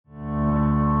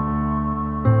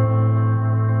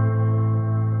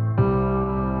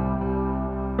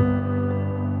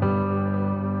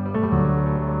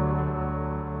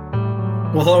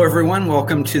Well, hello, everyone.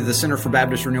 Welcome to the Center for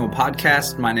Baptist Renewal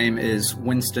podcast. My name is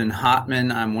Winston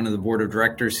Hotman. I'm one of the board of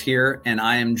directors here, and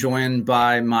I am joined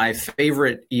by my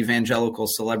favorite evangelical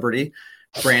celebrity,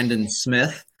 Brandon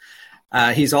Smith.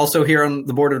 He's also here on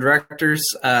the board of directors.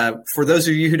 For those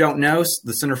of you who don't know,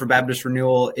 the Center for Baptist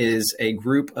Renewal is a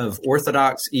group of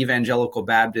Orthodox evangelical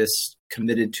Baptists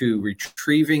committed to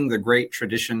retrieving the great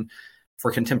tradition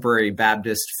for contemporary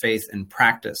Baptist faith and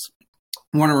practice.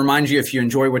 I want to remind you, if you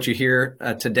enjoy what you hear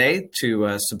today,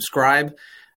 to subscribe,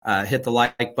 hit the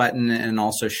like button, and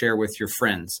also share with your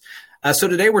friends. So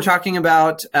today we're talking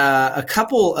about a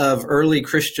couple of early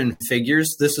Christian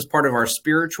figures. This is part of our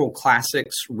Spiritual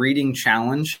Classics Reading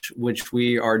Challenge, which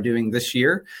we are doing this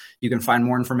year. You can find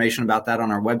more information about that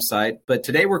on our website. But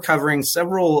today we're covering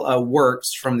several works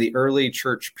from the early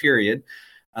church period.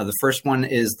 The first one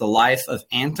is The Life of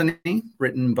Antony,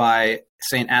 written by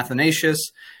St.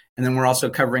 Athanasius. And then we're also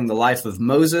covering The Life of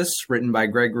Moses, written by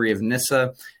Gregory of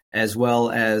Nyssa, as well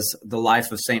as The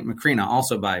Life of St. Macrina,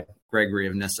 also by Gregory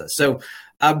of Nyssa. So,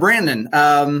 Brandon,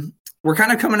 we're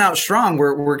kind of coming out strong.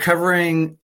 We're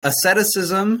covering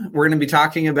asceticism. We're going to be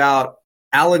talking about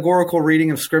allegorical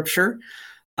reading of Scripture,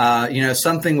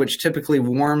 something which typically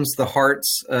warms the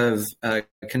hearts of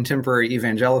contemporary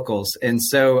evangelicals. And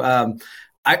so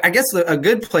I guess a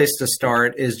good place to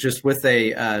start is just with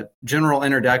a general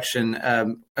introduction.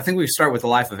 I think we start with The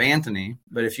Life of Antony,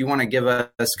 but if you want to give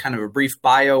us kind of a brief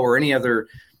bio or any other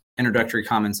introductory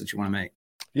comments that you want to make.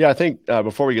 Yeah, I think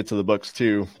before we get to the books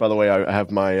too, by the way, I have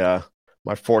my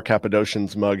my Four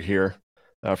Cappadocians mug here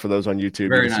for those on YouTube.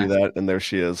 Very you can nice. see that, and there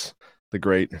she is, the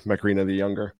great Macrina the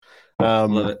Younger.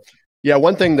 Love it. Yeah,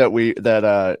 one thing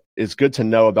that is good to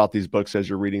know about these books as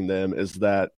you're reading them is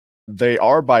that they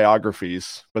are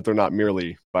biographies, but they're not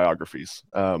merely biographies.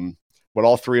 What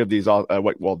all three of these,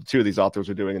 two of these authors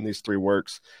are doing in these three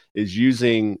works is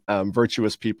using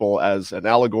virtuous people as an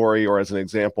allegory or as an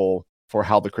example for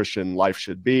how the Christian life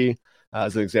should be,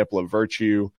 as an example of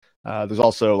virtue. There's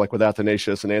also, like with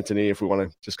Athanasius and Antony, if we want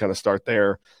to just kind of start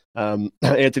there.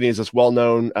 Antony is this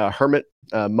well-known hermit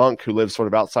monk who lives sort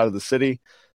of outside of the city.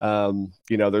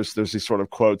 There's these sort of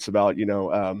quotes about,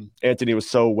 Antony was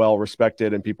so well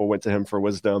respected and people went to him for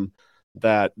wisdom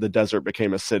that the desert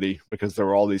became a city because there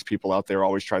were all these people out there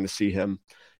always trying to see him.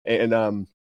 And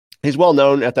he's well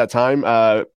known at that time.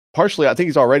 Partially, I think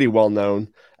he's already well known.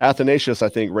 Athanasius, I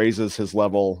think, raises his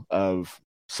level of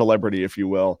celebrity, if you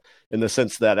will, in the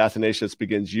sense that Athanasius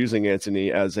begins using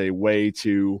Antony as a way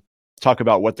to talk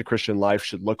about what the Christian life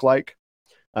should look like.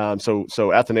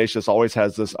 So Athanasius always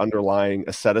has this underlying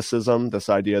asceticism, this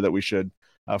idea that we should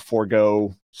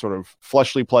forego sort of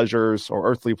fleshly pleasures or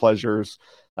earthly pleasures.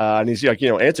 And he's like,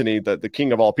 Antony, the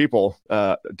king of all people,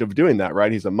 doing that,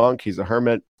 right? He's a monk, he's a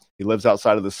hermit, he lives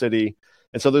outside of the city.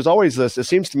 And so there's always this, it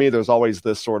seems to me, there's always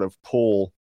this sort of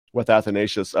pull with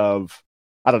Athanasius of,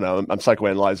 I don't know, I'm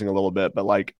psychoanalyzing a little bit, but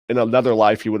like in another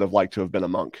life, he would have liked to have been a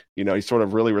monk. He sort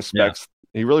of really respects,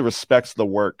 he really respects the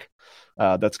work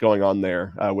that's going on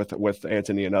there with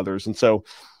Antony and others. And so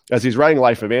as he's writing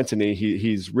Life of Antony,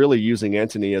 he's really using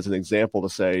Antony as an example to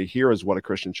say, here is what a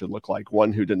Christian should look like.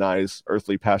 One who denies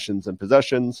earthly passions and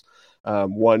possessions,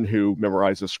 one who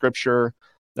memorizes Scripture.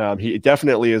 He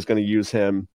definitely is going to use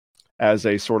him as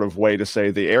a sort of way to say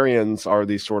the Arians are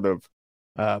these sort of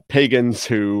pagans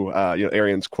who,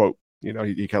 Arians quote, he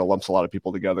kind of lumps a lot of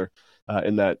people together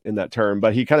in that term,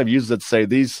 but he kind of uses it to say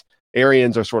these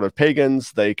Arians are sort of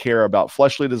pagans. They care about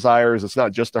fleshly desires. It's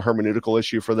not just a hermeneutical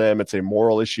issue for them. It's a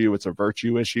moral issue. It's a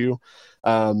virtue issue.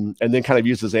 And then kind of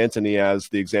uses Antony as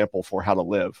the example for how to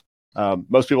live.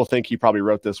 Most people think he probably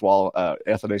wrote this while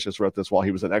Athanasius wrote this while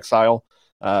he was in exile.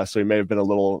 So he may have been a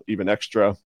little even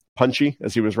extra punchy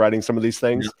as he was writing some of these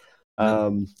things.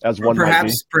 As one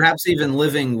perhaps even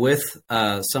living with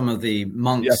some of the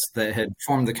monks that had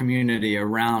formed the community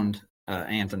around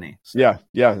Antony. So.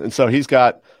 Yeah. And so he's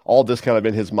got all this kind of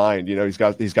in his mind. He's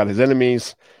got his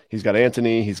enemies, he's got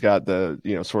Antony, he's got the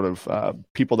sort of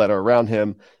people that are around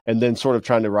him, and then sort of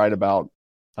trying to write about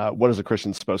what is a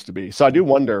Christian supposed to be. So I do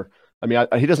wonder. I mean,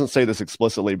 he doesn't say this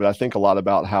explicitly, but I think a lot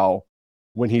about how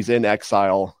when he's in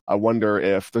exile, I wonder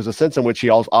if there's a sense in which he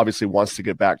obviously wants to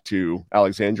get back to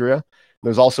Alexandria.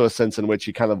 There's also a sense in which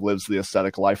he kind of lives the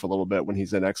ascetic life a little bit when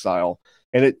he's in exile.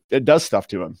 And it does stuff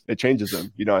to him. It changes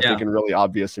him, I think in really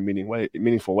obvious and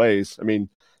meaningful ways. I mean,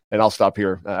 and I'll stop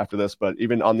here after this, but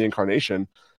even on the Incarnation,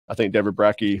 I think David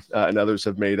Brackey and others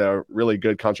have made a really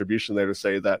good contribution there to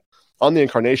say that on the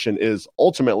Incarnation is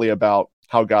ultimately about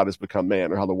how God has become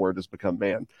man or how the Word has become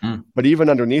man. But even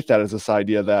underneath that is this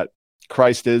idea that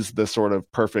Christ is the sort of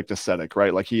perfect ascetic,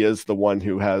 right? Like he is the one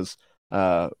who has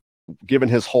given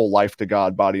his whole life to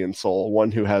God, body and soul,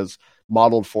 one who has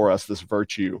modeled for us this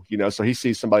virtue, so he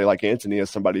sees somebody like Antony as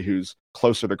somebody who's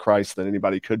closer to Christ than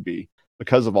anybody could be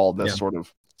because of all this sort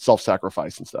of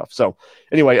self-sacrifice and stuff. So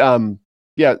anyway,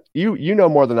 yeah, you know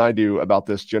more than I do about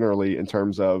this generally in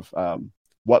terms of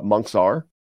what monks are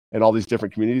and all these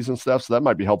different communities and stuff. So that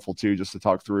might be helpful too, just to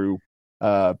talk through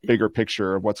bigger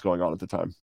picture of what's going on at the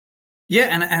time. Yeah,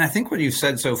 and I think what you've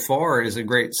said so far is a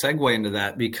great segue into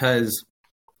that because,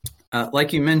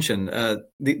 like you mentioned,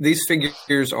 these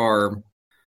figures are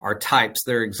types;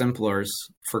 they're exemplars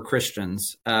for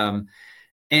Christians,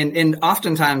 and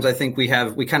oftentimes I think we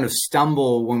kind of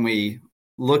stumble when we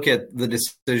look at the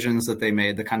decisions that they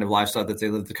made, the kind of lifestyle that they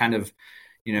lived, the kind of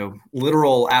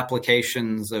literal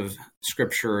applications of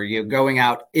Scripture, going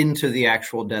out into the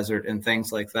actual desert and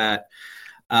things like that.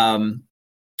 But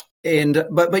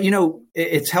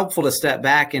it's helpful to step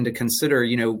back and to consider,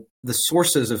 the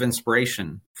sources of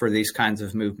inspiration for these kinds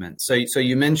of movements. So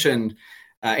you mentioned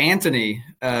Antony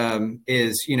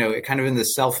is, kind of in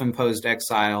this self-imposed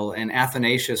exile, and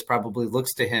Athanasius probably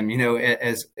looks to him,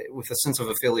 as with a sense of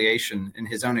affiliation in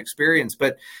his own experience.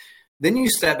 But then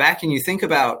you step back and you think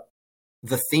about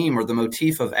the theme or the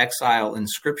motif of exile in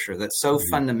Scripture that's so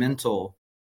fundamental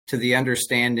to the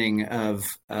understanding of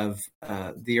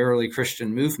the early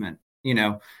Christian movement.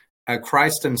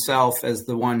 Christ himself as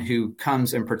the one who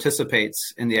comes and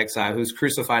participates in the exile, who's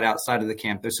crucified outside of the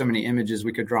camp. There's so many images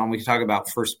we could draw, and we could talk about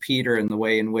First Peter and the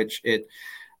way in which it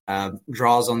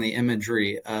draws on the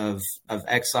imagery of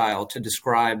exile to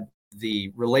describe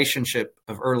the relationship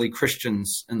of early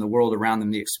Christians in the world around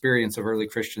them, the experience of early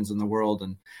Christians in the world,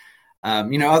 and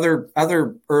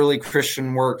other early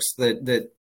Christian works that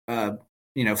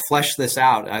flesh this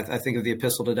out. I think of the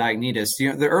Epistle to Diognetus.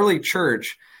 The early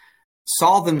church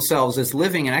saw themselves as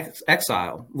living in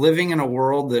exile, living in a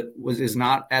world that is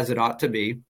not as it ought to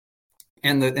be.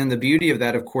 And the beauty of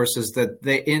that, of course, is that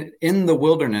they in the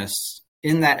wilderness,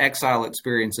 in that exile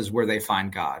experience, is where they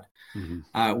find God,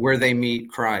 where they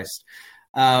meet Christ.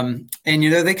 And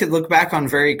they could look back on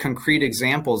very concrete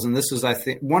examples, and this is, I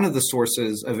think, one of the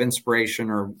sources of inspiration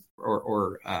or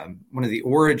one of the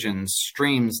origins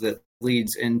streams that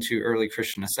leads into early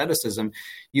Christian asceticism.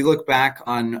 You look back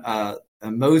on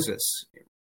Moses,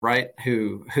 right,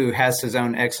 who has his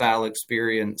own exile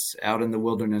experience out in the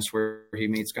wilderness where he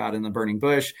meets God in the burning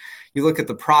bush. You look at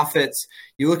the prophets.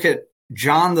 You look at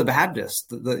John the Baptist,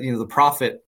 the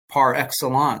prophet par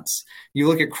excellence. You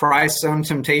look at Christ's own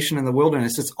temptation in the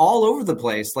wilderness. It's all over the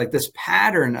place, like this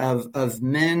pattern of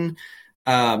men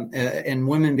and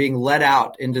women being led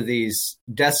out into these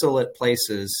desolate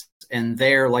places. And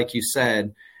there, like you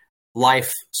said,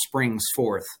 life springs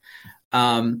forth.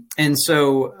 And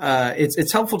so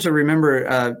it's helpful to remember,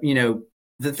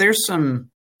 that there's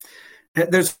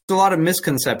a lot of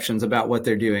misconceptions about what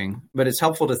they're doing, but it's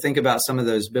helpful to think about some of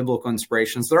those biblical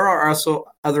inspirations. There are also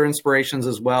other inspirations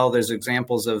as well. There's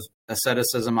examples of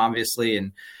asceticism, obviously,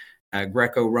 in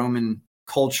Greco-Roman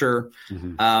culture.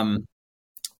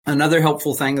 Another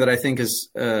helpful thing that I think is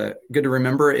good to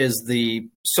remember is the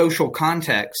social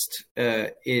context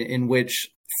in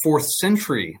which 4th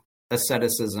century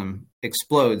asceticism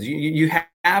explodes. You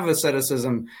have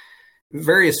asceticism,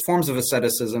 various forms of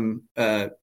asceticism,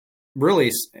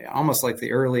 really almost like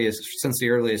since the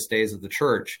earliest days of the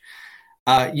church.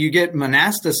 You get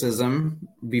monasticism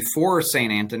before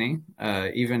St. Antony,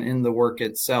 even in the work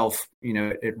itself,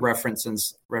 it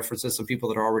references some people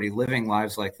that are already living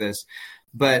lives like this.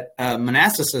 But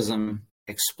monasticism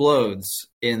explodes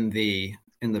in the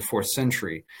 4th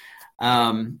century.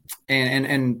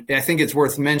 And I think it's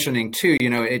worth mentioning too,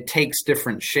 it takes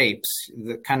different shapes.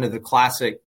 The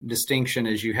classic distinction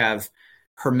is you have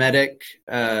Hermetic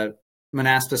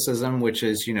monasticism, which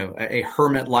is, a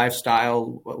hermit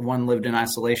lifestyle, one lived in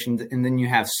isolation. And then you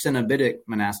have Cenobitic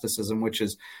monasticism, which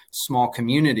is small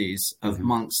communities of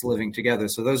monks living together.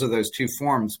 So those are those two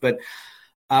forms. But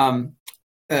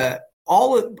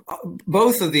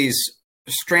both of these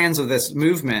strands of this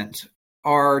movement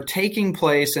are taking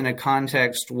place in a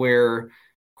context where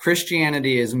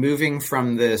Christianity is moving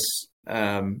from this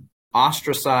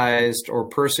ostracized or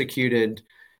persecuted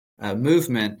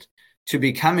movement to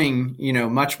becoming,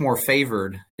 much more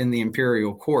favored in the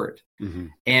imperial court.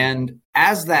 And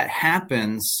as that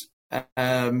happens,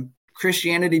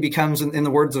 Christianity becomes, in the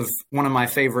words of one of my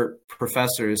favorite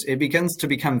professors, it begins to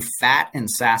become fat and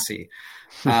sassy.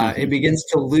 It begins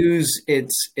to lose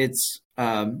its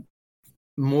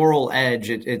moral edge,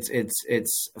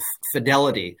 its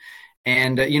fidelity.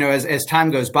 And, as time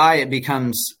goes by, it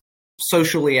becomes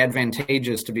socially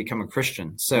advantageous to become a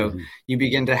Christian. So you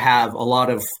begin to have a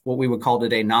lot of what we would call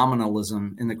today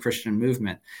nominalism in the Christian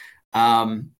movement.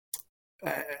 um,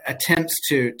 attempts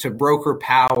to broker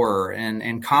power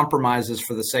and compromises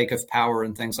for the sake of power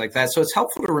and things like that. So it's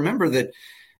helpful to remember that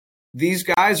these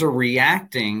guys are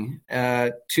reacting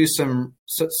to some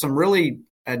really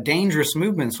dangerous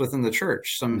movements within the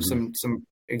church, some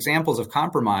examples of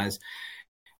compromise,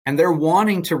 and they're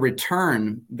wanting to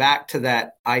return back to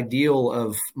that ideal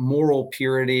of moral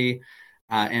purity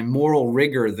and moral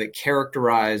rigor that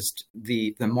characterized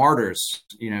the martyrs.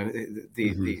 Those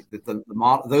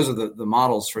are the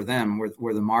models for them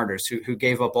were the martyrs who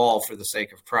gave up all for the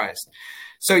sake of Christ.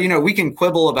 So we can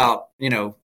quibble about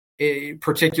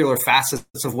particular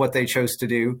facets of what they chose to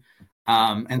do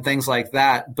and things like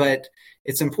that, but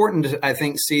it's important to, I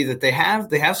think, see that they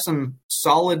have some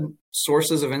solid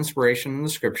sources of inspiration in the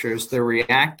scriptures. They're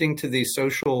reacting to these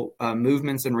social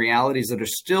movements and realities that are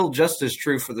still just as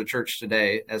true for the church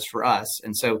today as for us.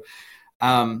 And so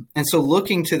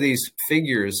looking to these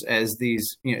figures as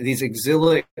these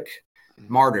exilic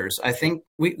martyrs, I think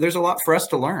there's a lot for us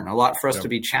to learn, a lot for us to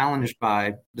be challenged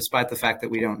by, despite the fact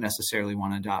that we don't necessarily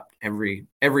want to adopt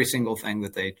every single thing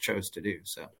that they chose to do.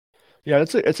 So. Yeah,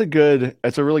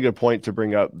 it's a really good point to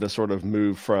bring up, the sort of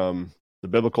move from the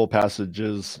biblical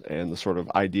passages and the sort of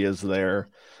ideas there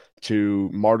to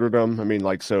martyrdom. I mean,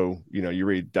 you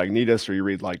read Diognetus or you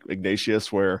read like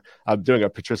Ignatius, where I'm doing a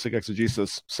patristic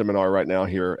exegesis seminar right now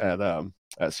here at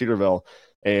Cedarville,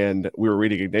 and we were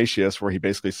reading Ignatius, where he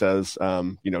basically says,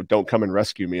 don't come and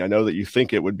rescue me. I know that you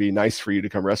think it would be nice for you to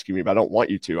come rescue me, but I don't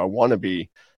want you to. I want to be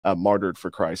martyred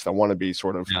for Christ. I want to be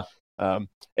sort of. Yeah.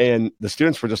 And the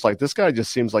students were just like, this guy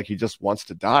just seems like he just wants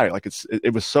to die. Like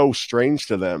it was so strange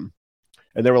to them.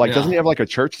 And they were like, doesn't he have like a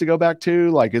church to go back to?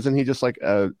 Like, isn't he just like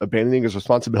abandoning his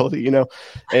responsibility,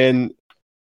 And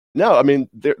no, I mean,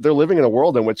 they're living in a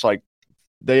world in which like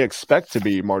they expect to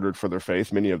be martyred for their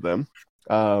faith, many of them,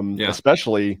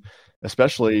 especially,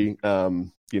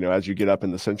 as you get up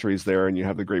in the centuries there and you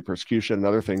have the Great Persecution and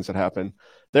other things that happen,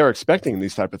 they're expecting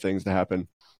these type of things to happen.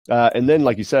 And then,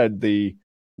 like you said, the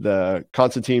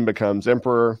Constantine becomes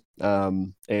emperor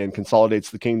and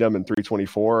consolidates the kingdom in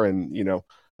 324. And,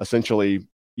 essentially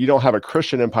you don't have a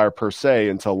Christian empire per se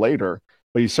until later,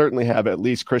 but you certainly have, at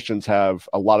least Christians have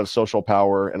a lot of social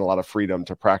power and a lot of freedom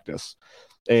to practice.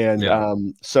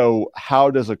 And so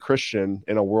how does a Christian,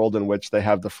 in a world in which they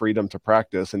have the freedom to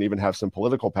practice and even have some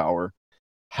political power,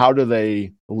 how do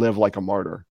they live like a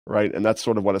martyr, right? And that's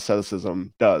sort of what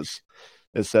asceticism does.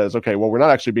 It says, okay, well, we're not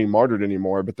actually being martyred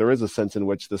anymore, but there is a sense in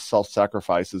which this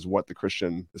self-sacrifice is what the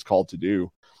Christian is called to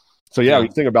do. So when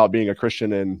you think about being a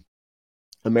Christian in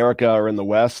America or in the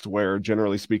West, where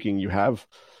generally speaking, you have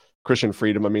Christian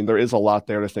freedom. I mean, there is a lot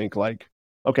there to think like,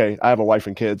 okay, I have a wife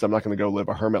and kids. I'm not going to go live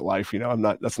a hermit life.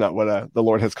 That's not what the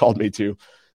Lord has called me to.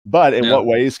 But in what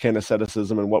ways can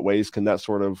asceticism, and what ways can that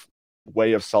sort of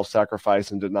way of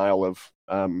self-sacrifice and denial of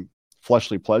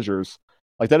fleshly pleasures,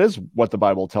 like that is what the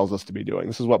Bible tells us to be doing.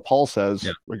 This is what Paul says,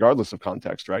 regardless of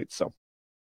context, right? So,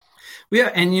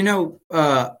 and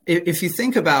if you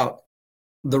think about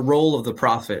the role of the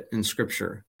prophet in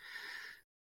Scripture,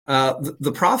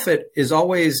 the prophet is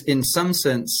always, in some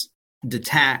sense,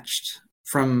 detached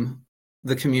from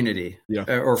the community,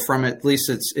 or from at least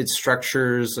its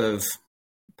structures of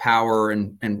power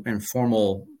and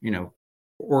formal,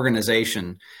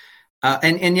 organization,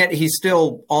 and yet he's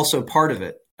still also part of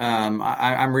it.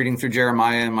 I'm reading through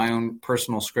Jeremiah in my own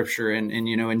personal scripture, and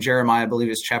in Jeremiah, I believe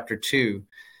it's chapter 2.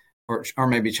 Or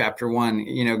maybe chapter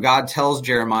 1, God tells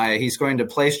Jeremiah he's going to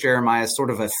place Jeremiah as sort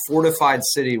of a fortified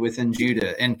city within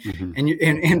Judah.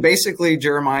 And basically,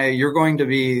 Jeremiah, you're going to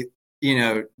be,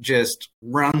 just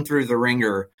run through the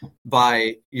ringer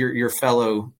by your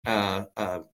fellow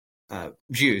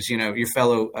Jews, your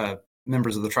fellow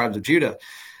members of the tribes of Judah.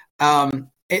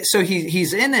 So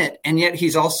he's in it, and yet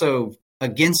he's also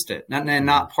against it,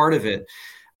 not part of it.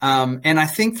 And I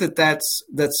think that's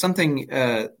something.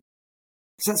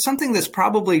 Something that's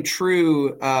probably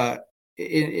true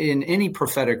in any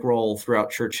prophetic role throughout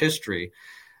church history.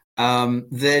 And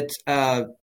this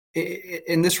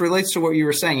relates to what you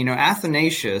were saying.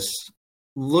 Athanasius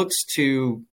looks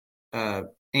to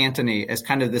Antony as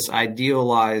kind of this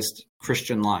idealized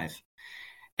Christian life,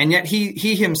 and yet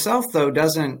he himself, though,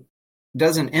 doesn't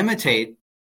imitate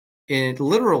it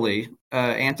literally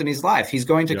Antony's life. He's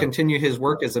going to continue his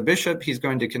work as a bishop. He's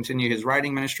going to continue his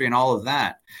writing ministry and all of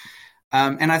that.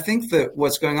 And I think that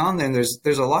what's going on then,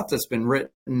 there's a lot that's been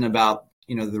written about,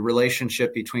 the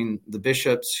relationship between the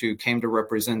bishops who came to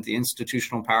represent the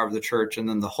institutional power of the church, and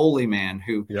then the holy man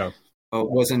who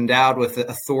was endowed with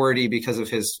authority because of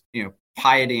his,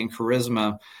 piety and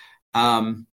charisma.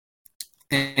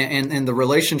 and the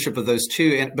relationship of those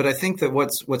two. But I think that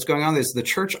what's going on is the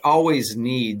church always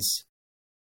needs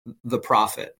the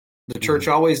prophet. The church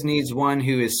always needs one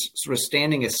who is sort of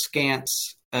standing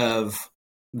askance of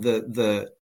the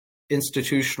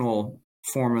institutional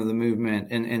form of the movement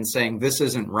and saying this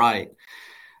isn't right.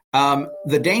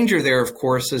 The danger there, of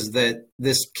course, is that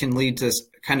this can lead to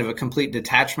kind of a complete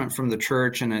detachment from the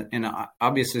church and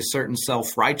obviously certain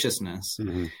self-righteousness.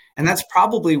 And that's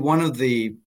probably one of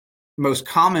the most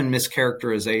common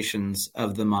mischaracterizations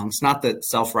of the monks. Not that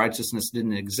self-righteousness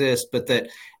didn't exist, but that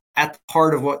at the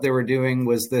heart of what they were doing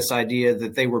was this idea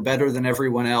that they were better than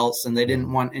everyone else and they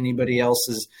didn't want anybody else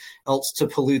to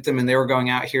pollute them, and they were going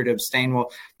out here to abstain.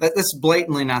 Well, that's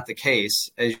blatantly not the case.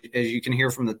 As you can hear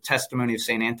from the testimony of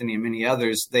St. Antony and many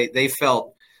others, they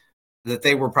felt that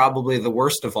they were probably the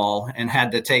worst of all and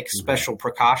had to take special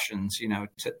precautions,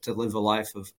 to live a life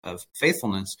of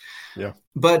faithfulness. Yeah.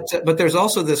 But there's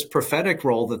also this prophetic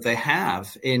role that they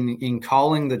have in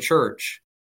calling the church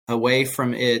away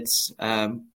from its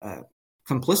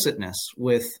complicitness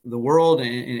with the world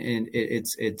and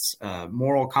its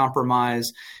moral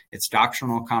compromise, its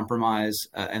doctrinal compromise,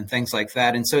 and things like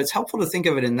that. And so it's helpful to think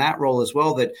of it in that role as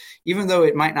well, that even though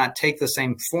it might not take the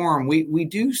same form, we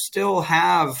do still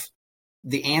have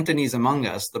the Antonys among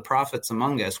us, the prophets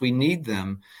among us. We need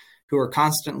them, who are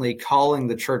constantly calling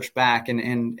the church back. And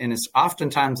it's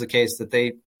oftentimes the case that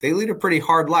they lead a pretty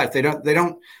hard life. They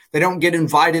don't get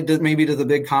invited to the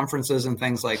big conferences and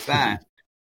things like that.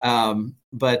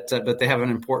 But they have an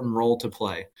important role to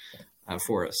play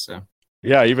for us. So.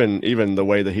 Yeah, even the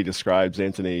way that he describes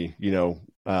Antony,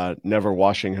 never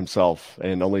washing himself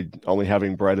and only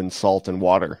having bread and salt and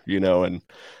water, and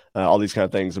all these kind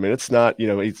of things. I mean, it's not,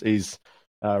 he's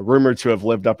rumored to have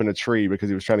lived up in a tree because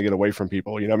he was trying to get away from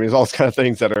people. There's all these kind of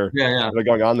things that are, that are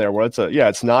going on there. Well,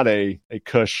 it's not a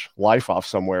cush life off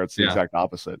somewhere. It's the exact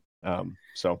opposite.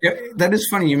 That is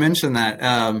funny you mentioned that.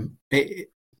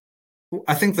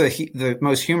 I think the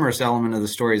most humorous element of the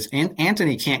story is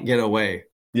Antony can't get away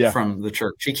from the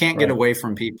church. He can't get away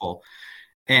from people.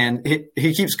 And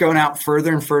he keeps going out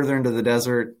further and further into the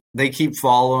desert. They keep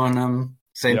following him,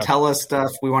 saying, tell us stuff.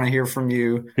 We want to hear from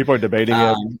you. People are debating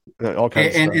it. All kinds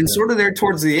of stuff. And sort of there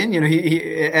towards the end, he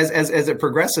as it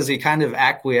progresses, he kind of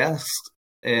acquiesces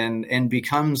and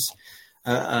becomes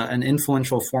an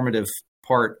influential, formative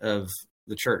part of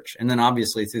the church. And then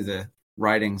obviously through the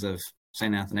writings of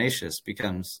St. Athanasius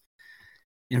becomes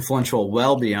influential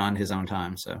well beyond his own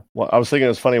time. So, well, I was thinking it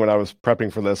was funny when I was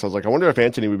prepping for this. I was like, I wonder if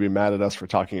Antony would be mad at us for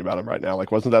talking about him right now.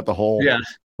 Like, wasn't that the whole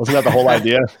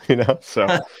idea? So,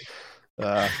 all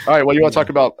right. Well, you want to talk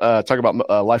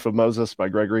about Life of Moses by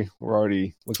Gregory?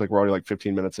 Looks like we're already like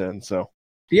 15 minutes in. So,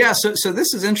 yeah. So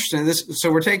this is interesting.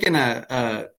 So we're taking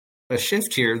a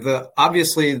shift here.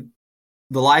 Obviously,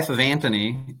 the Life of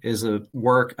Antony is a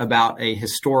work about a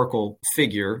historical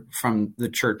figure from the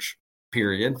church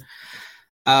period.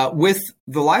 With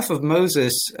the Life of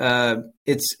Moses,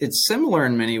 it's similar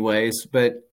in many ways,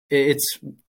 but it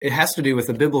has to do with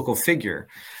a biblical figure.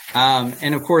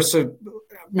 And of course, so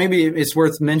maybe it's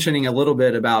worth mentioning a little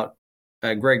bit about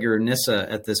Gregory of Nyssa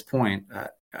at this point.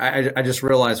 I just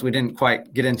realized we didn't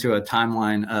quite get into a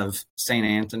timeline of St.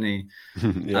 Antony,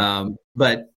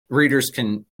 but readers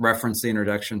can reference the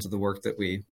introduction to the work that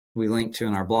we link to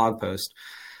in our blog post.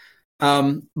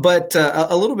 But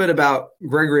a little bit about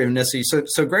Gregory of Nyssa.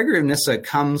 So Gregory of Nyssa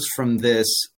comes from this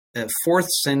 4th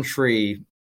century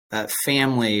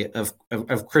family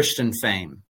of Christian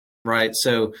fame, right?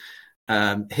 So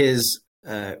his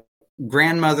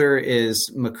grandmother is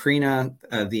Macrina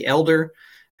the Elder,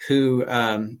 who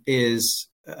is,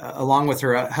 along with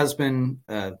her husband,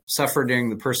 suffered during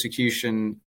the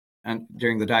persecution and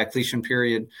during the Diocletian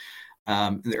period,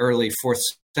 the early 4th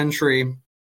century.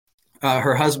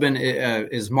 Her husband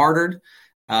is martyred.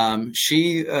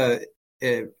 She,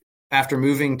 after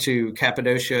moving to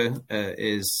Cappadocia,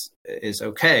 is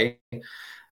okay.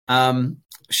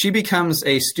 She becomes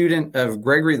a student of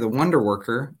Gregory the Wonder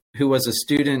Worker, who was a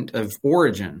student of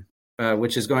Origen,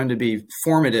 which is going to be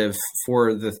formative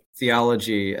for the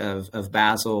theology of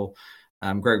Basil,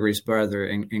 Gregory's brother,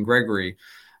 and Gregory.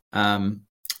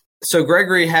 So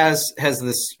Gregory has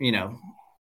this,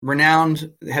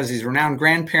 has these renowned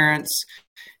grandparents.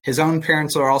 His own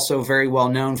parents are also very well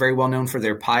known for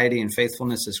their piety and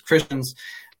faithfulness as Christians.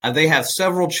 They have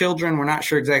several children. We're not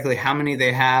sure exactly how many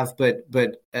they have, but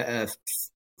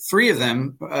 3 of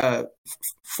them,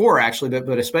 4 actually,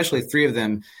 but especially 3 of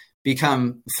them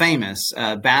become famous.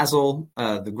 Basil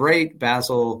the Great,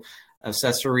 Basil of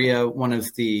Caesarea, one of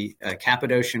the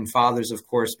Cappadocian fathers, of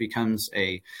course, becomes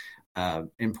a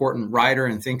important writer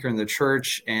and thinker in the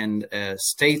church, and a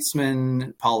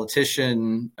statesman,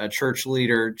 politician, a church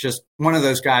leader, just one of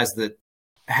those guys that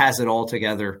has it all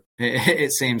together.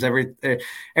 It seems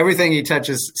everything he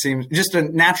touches seems just a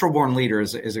natural born leader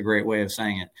is a great way of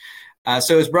saying it.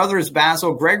 So his brother is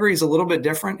Basil. Gregory's a little bit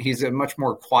different. He's a much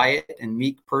more quiet and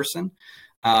meek person.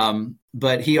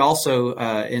 But he also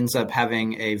ends up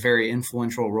having a very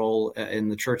influential role in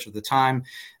the church of the time,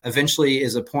 eventually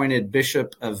is appointed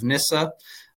Bishop of Nyssa,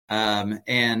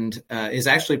 and is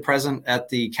actually present at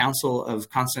the Council of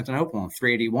Constantinople in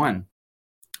 381,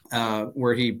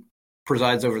 where he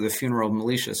presides over the funeral of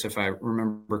Meletius, if I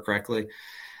remember correctly.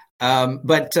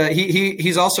 But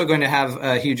he's also going to have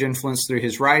a huge influence through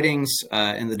his writings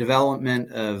in the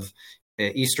development of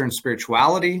Eastern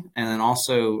spirituality, and then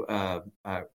also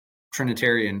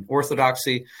Trinitarian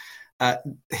orthodoxy.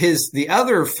 The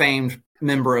other famed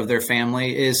member of their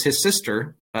family is his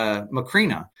sister,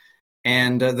 Macrina.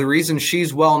 And the reason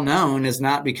she's well known is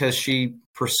not because she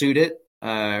pursued it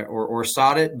or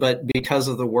sought it, but because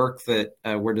of the work that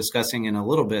we're discussing in a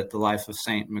little bit, the life of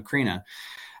Saint Macrina.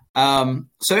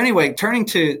 So anyway, turning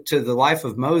to the life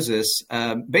of Moses,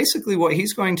 basically what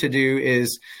he's going to do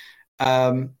is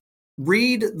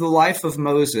read the life of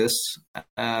Moses.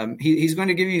 He's going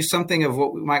to give you something of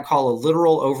what we might call a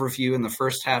literal overview in the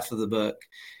first half of the book.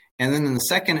 And then in the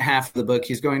second half of the book,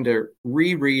 he's going to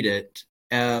reread it,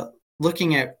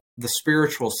 looking at the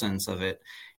spiritual sense of it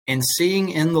and seeing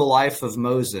in the life of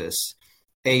Moses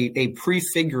a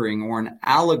prefiguring or an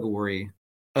allegory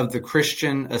of the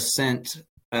Christian ascent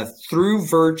through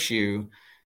virtue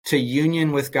to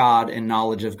union with God and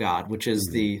knowledge of God, which is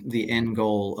the end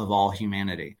goal of all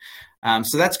humanity.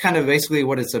 So that's kind of basically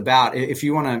what it's about. If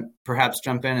you want to perhaps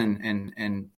jump in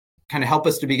and kind of help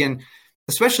us to begin,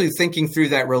 especially thinking through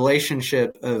that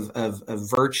relationship of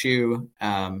virtue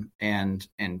and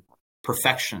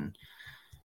perfection.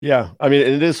 Yeah, I mean,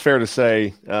 it is fair to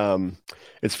say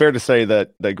it's fair to say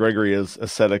that Gregory is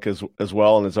ascetic as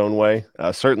well in his own way.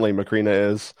 Certainly,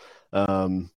 Macrina is.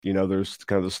 There's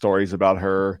kind of the stories about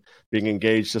her being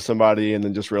engaged to somebody and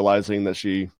then just realizing that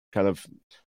she kind of,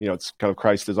 it's kind of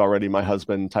Christ is already my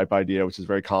husband type idea, which is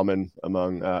very common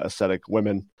among ascetic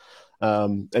women.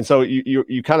 And so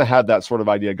you kind of had that sort of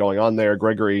idea going on there.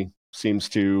 Gregory seems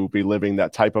to be living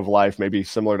that type of life, maybe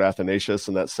similar to Athanasius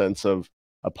in that sense of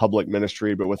a public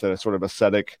ministry, but with a sort of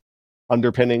ascetic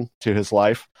underpinning to his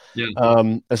life. Yeah.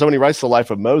 And so when he writes the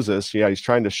life of Moses, he's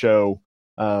trying to show,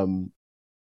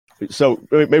 so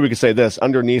maybe we could say this: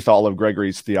 underneath all of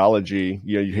Gregory's theology,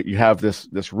 you have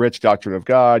this rich doctrine of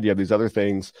God. You have these other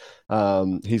things.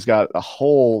 He's got a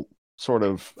whole sort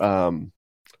of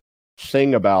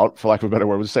thing about, for lack of a better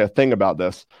word, we'll just say a thing about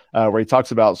this, where he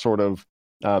talks about sort of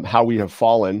how we have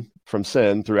fallen from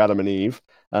sin through Adam and Eve,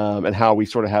 and how we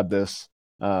sort of have this,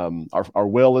 our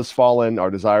will is fallen, our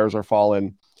desires are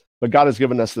fallen, but God has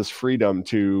given us this freedom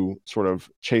to sort of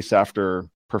chase after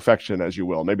perfection, as you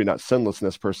will. Maybe not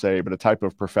sinlessness per se, but a type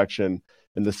of perfection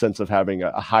in the sense of having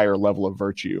a higher level of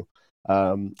virtue,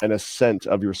 an ascent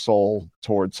of your soul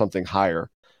towards something higher,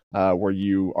 where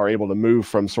you are able to move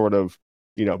from sort of,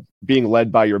 being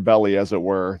led by your belly, as it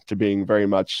were, to being very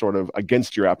much sort of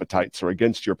against your appetites or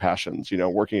against your passions,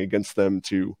 working against them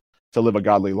to live a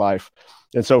godly life.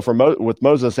 And so with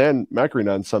Moses and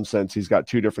Macrina, in some sense, he's got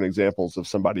two different examples of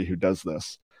somebody who does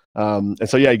this. And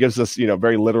so, he gives us,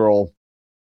 very literal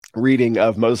reading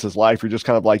of Moses' life. You're just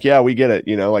kind of like, yeah, we get it.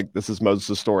 Like this is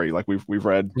Moses' story. Like we've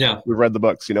read the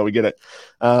books, we get it.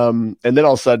 And then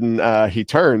all of a sudden he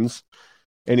turns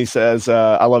and he says,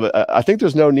 I love it. I think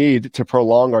there's no need to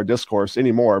prolong our discourse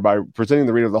anymore by presenting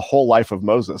the reader the whole life of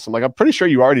Moses. I'm like, I'm pretty sure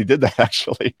you already did that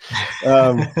actually.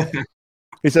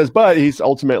 He says, but he's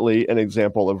ultimately an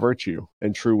example of virtue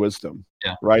and true wisdom.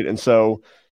 Yeah. Right. And so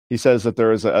he says that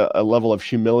there is a level of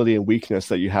humility and weakness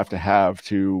that you have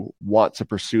to want to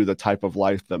pursue the type of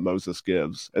life that Moses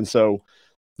gives. And so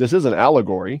this is an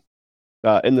allegory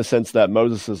in the sense that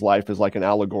Moses' life is like an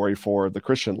allegory for the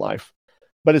Christian life.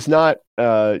 But it's not,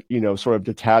 sort of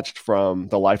detached from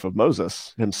the life of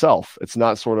Moses himself. It's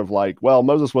not sort of like, well,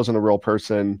 Moses wasn't a real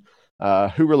person.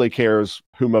 Who really cares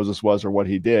who Moses was or what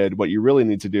he did? What you really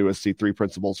need to do is see three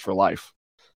principles for life.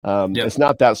 It's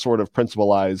not that sort of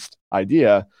principalized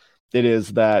idea. It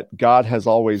is that God has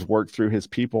always worked through his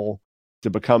people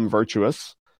to become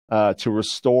virtuous, to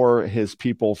restore his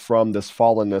people from this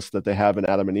fallenness that they have in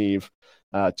Adam and Eve,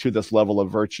 to this level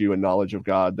of virtue and knowledge of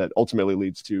God that ultimately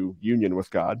leads to union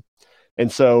with God. And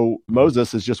so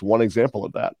Moses is just one example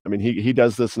of that. I mean, he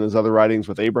does this in his other writings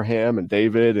with Abraham and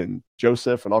David and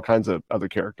Joseph and all kinds of other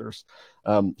characters.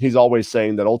 He's always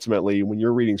saying that ultimately when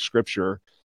you're reading scripture,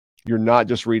 you're not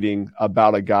just reading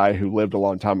about a guy who lived a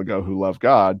long time ago who loved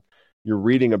God. You're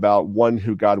reading about one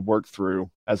who God worked through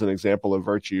as an example of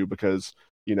virtue, because,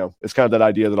 it's kind of that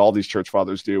idea that all these church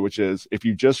fathers do, which is if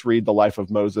you just read the life of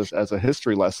Moses as a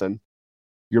history lesson,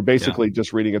 you're basically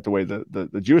just reading it the way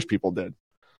the Jewish people did.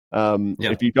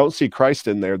 If you don't see Christ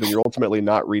in there, then you're ultimately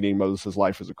not reading Moses'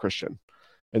 life as a Christian.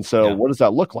 And so what does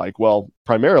that look like? Well,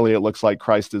 primarily it looks like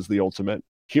Christ is the ultimate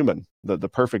human, the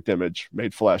perfect image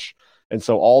made flesh. And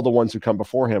so all the ones who come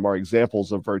before him are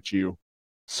examples of virtue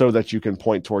so that you can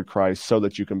point toward Christ, so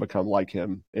that you can become like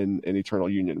him in eternal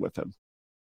union with him.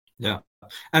 Yeah.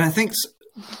 And I think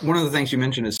one of the things you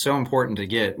mentioned is so important to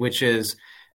get, which is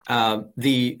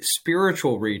the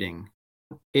spiritual reading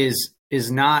is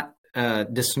not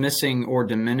dismissing or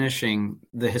diminishing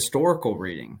the historical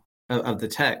reading of the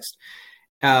text.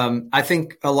 I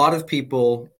think a lot of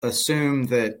people assume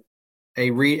that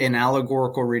an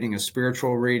allegorical reading, a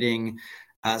spiritual reading,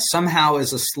 somehow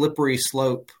is a slippery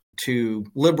slope to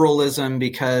liberalism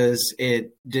because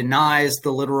it denies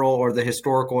the literal or the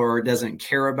historical, or it doesn't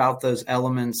care about those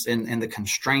elements and the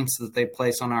constraints that they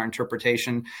place on our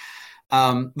interpretation.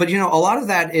 But, a lot of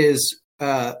that is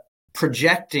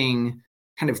projecting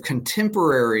kind of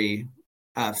contemporary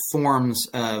forms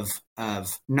of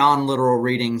non-literal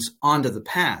readings onto the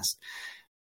past.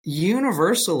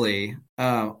 Universally,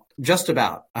 just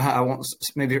about, I won't,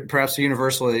 maybe perhaps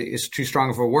universally is too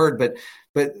strong of a word, but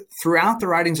throughout the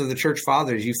writings of the church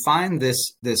fathers, you find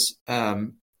this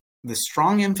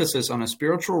strong emphasis on a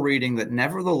spiritual reading that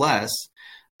nevertheless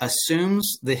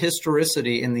assumes the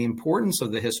historicity and the importance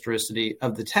of the historicity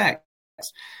of the text.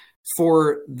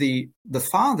 For the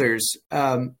fathers,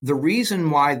 the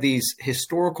reason why these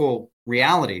historical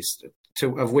realities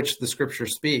of which the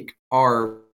scriptures speak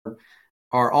are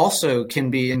also can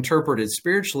be interpreted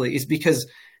spiritually is because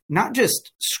not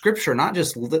just scripture, not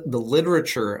just the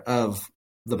literature of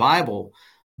the Bible,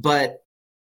 but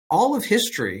all of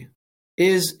history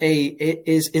is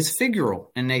figural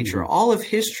in nature. Mm-hmm. All of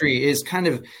history is kind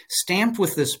of stamped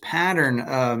with this pattern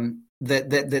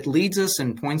that leads us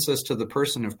and points us to the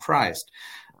person of Christ.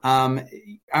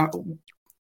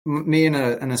 Me and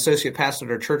an associate pastor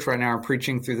at our church right now are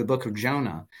preaching through the book of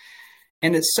Jonah.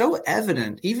 And it's so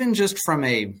evident, even just from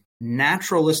a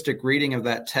naturalistic reading of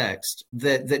that text,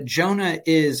 that Jonah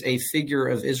is a figure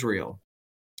of Israel.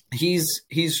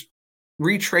 He's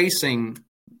retracing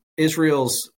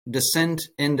Israel's descent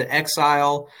into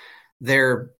exile,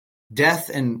 their death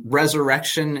and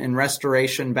resurrection and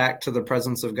restoration back to the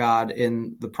presence of God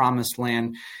in the promised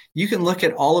land. You can look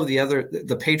at all of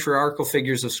the patriarchal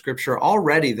figures of Scripture.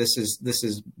 Already this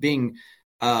is being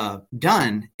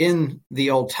done in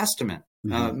the Old Testament.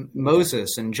 Mm-hmm.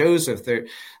 Moses and Joseph,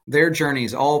 their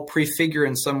journeys all prefigure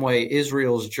in some way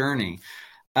Israel's journey.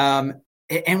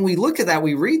 And we look at that,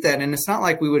 we read that, and it's not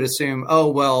like we would assume, oh,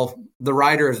 well, the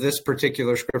writer of this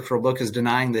particular scriptural book is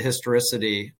denying the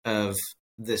historicity of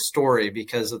this story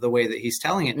because of the way that he's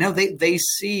telling it. No, they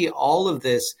see all of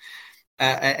this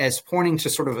as pointing to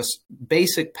sort of a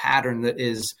basic pattern that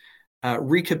is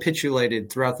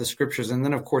recapitulated throughout the scriptures, and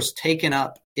then, of course, taken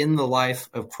up in the life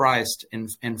of Christ and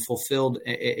fulfilled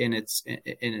in its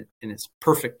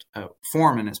perfect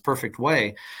form, in its perfect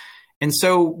way. And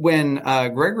so when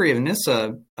Gregory of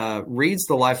Nyssa reads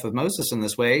the life of Moses in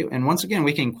this way, and once again,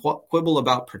 we can quibble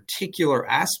about particular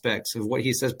aspects of what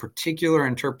he says, particular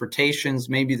interpretations,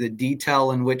 maybe the detail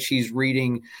in which he's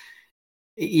reading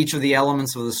each of the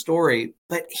elements of the story,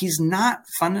 but he's not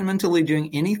fundamentally doing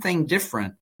anything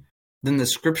different than the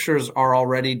scriptures are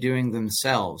already doing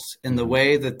themselves in the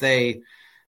way that they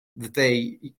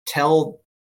tell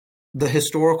the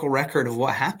historical record of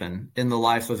what happened in the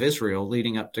life of Israel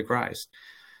leading up to Christ.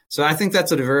 So I think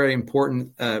that's a very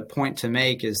important point to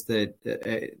make, is that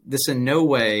this in no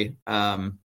way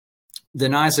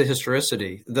denies the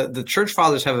historicity. The church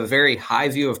fathers have a very high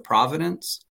view of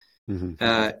providence,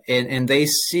 and they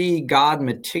see God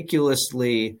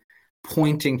meticulously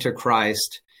pointing to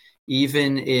Christ,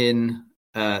 even in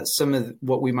some of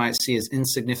what we might see as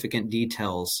insignificant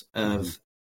details of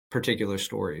particular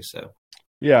stories. So.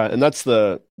 Yeah, and that's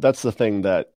the thing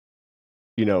that,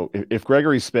 if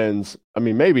Gregory spends,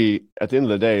 maybe at the end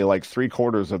of the day, like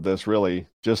 3/4 of this really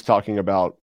just talking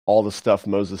about all the stuff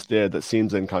Moses did that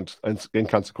seems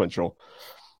inconsequential.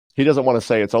 He doesn't want to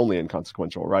say it's only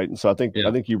inconsequential, right? And so I think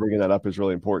you bringing that up is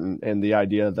really important, and the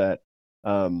idea that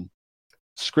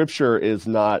Scripture is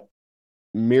not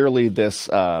merely this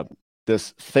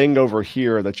thing over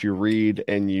here that you read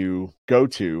and you go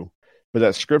to, but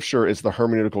that Scripture is the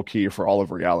hermeneutical key for all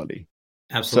of reality.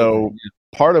 Absolutely.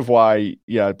 So part of why,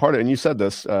 and you said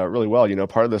this really well,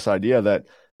 part of this idea that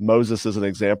Moses is an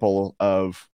example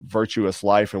of virtuous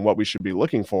life and what we should be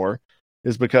looking for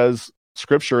is because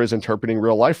Scripture is interpreting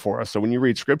real life for us. So when you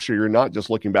read Scripture, you're not just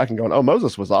looking back and going, oh,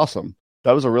 Moses was awesome.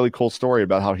 That was a really cool story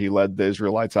about how he led the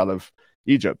Israelites out of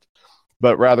Egypt.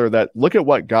 But rather that look at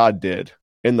what God did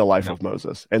in the life of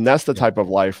Moses. And that's the type of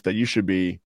life that you should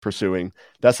be pursuing.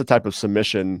 That's the type of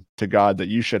submission to God that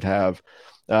you should have.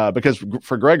 Because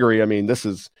for Gregory, I mean, this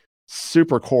is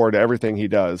super core to everything he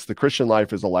does. The Christian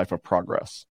life is a life of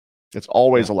progress. It's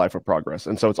always a life of progress.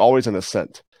 And so it's always an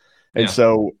ascent. And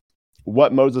so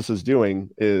what Moses is doing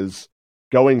is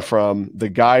going from the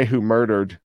guy who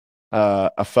murdered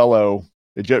a fellow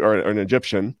or an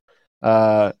Egyptian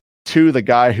to the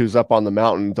guy who's up on the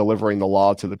mountain delivering the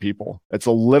law to the people. It's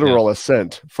a literal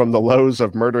ascent from the lows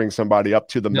of murdering somebody up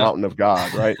to the mountain of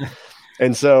God, right?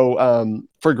 And so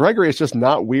for Gregory, it's just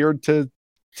not weird to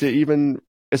even,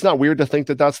 it's not weird to think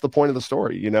that that's the point of the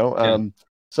story, you know?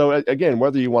 So again,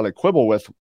 whether you want to quibble with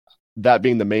that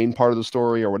being the main part of the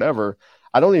story or whatever,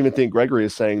 I don't even think Gregory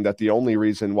is saying that the only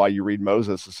reason why you read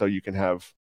Moses is so you can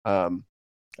have an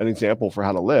example for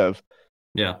how to live.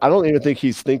 I don't even think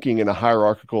he's thinking in a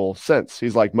hierarchical sense.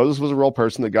 He's like, Moses was a real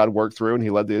person that God worked through and he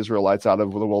led the Israelites out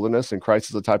of the wilderness, and Christ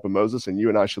is a type of Moses, and you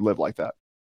and I should live like that.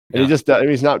 And he just, I mean,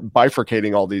 he's not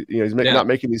bifurcating all these, you know, he's not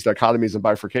making these dichotomies and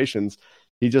bifurcations.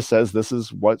 He just says, this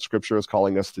is what Scripture is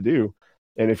calling us to do.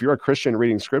 And if you're a Christian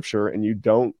reading Scripture and you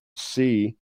don't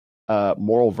see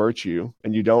moral virtue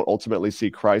and you don't ultimately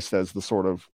see Christ as the sort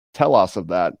of telos of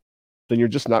that, then you're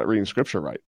just not reading Scripture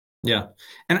right. Yeah.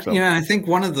 And, you know, I think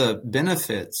one of the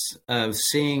benefits of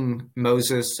seeing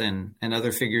Moses and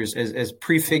other figures as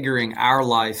prefiguring our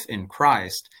life in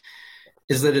Christ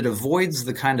is that it avoids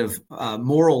the kind of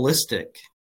moralistic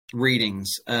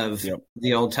readings of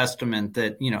the Old Testament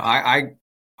that, you know, I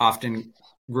often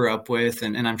grew up with,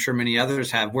 and I'm sure many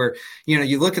others have, where, you know,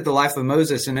 you look at the life of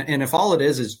Moses and if all it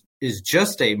is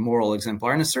just a moral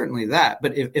exemplar, and it's certainly that,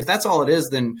 but if that's all it is,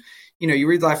 then, you know, you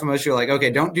read the life of Moses, you're like, okay,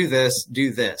 don't do this,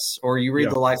 do this. Or you read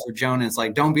the life of Jonah, it's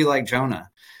like, don't be like Jonah.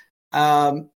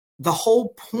 The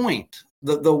whole point,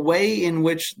 the way in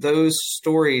which those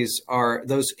histories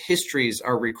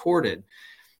are recorded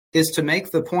is to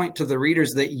make the point to the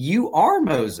readers that you are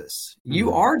Moses,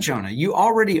 you are Jonah, you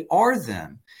already are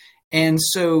them. And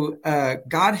so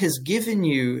God has given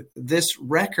you this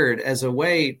record as a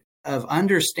way of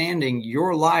understanding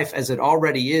your life as it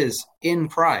already is in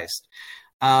Christ.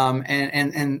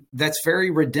 And that's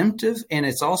very redemptive. And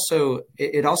it also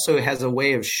has a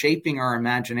way of shaping our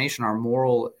imagination, our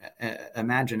moral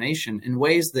imagination, in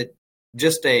ways that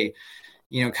just a,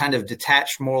 you know, kind of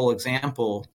detached moral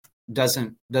example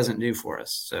doesn't do for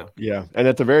us. So, yeah. And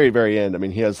at the very, very end, I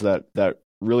mean, he has that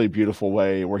really beautiful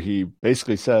way where he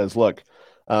basically says, look,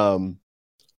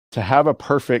 to have a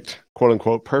perfect, quote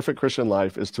unquote, perfect Christian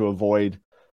life is to avoid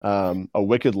a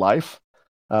wicked life.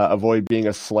 Avoid being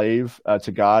a slave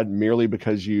to God merely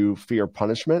because you fear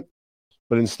punishment,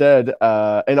 but instead,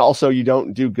 and also you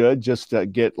don't do good just to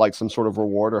get like some sort of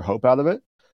reward or hope out of it.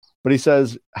 But he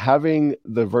says having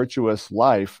the virtuous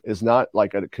life is not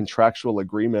like a contractual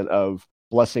agreement of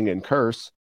blessing and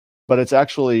curse, but it's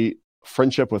actually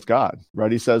friendship with God,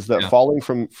 right? He says that falling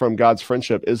from God's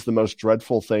friendship is the most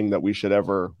dreadful thing that we should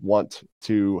ever want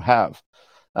to have.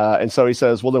 And so he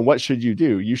says, well, then what should you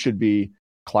do? You should be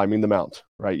climbing the mount,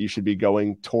 right? You should be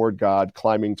going toward God,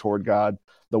 climbing toward God.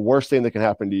 The worst thing that can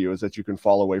happen to you is that you can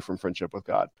fall away from friendship with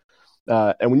God.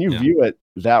 And when you view it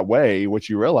that way, what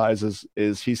you realize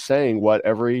is he's saying what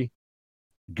every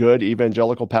good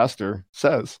evangelical pastor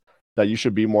says, that you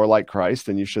should be more like Christ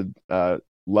and you should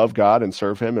love God and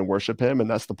serve him and worship him. And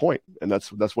that's the point. And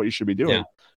that's what you should be doing.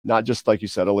 Not just, like you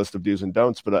said, a list of do's and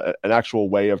don'ts, but an actual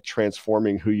way of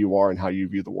transforming who you are and how you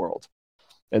view the world.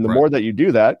 And the more that you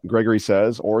do that, Gregory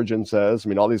says, Origen says, I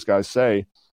mean, all these guys say,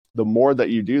 the more that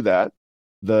you do that,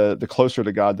 the closer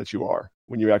to God that you are,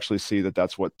 when you actually see that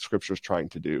that's what Scripture is trying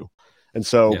to do. And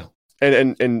so,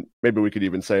 and maybe we could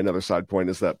even say another side point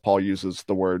is that Paul uses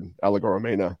the word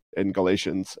allegoromena in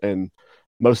Galatians. And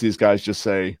most of these guys just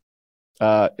say,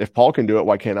 if Paul can do it,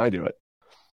 why can't I do it?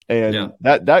 And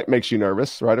that makes you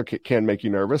nervous, right? Or can make you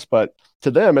nervous. But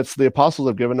to them, it's the apostles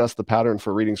have given us the pattern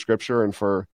for reading Scripture and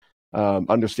for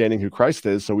understanding who Christ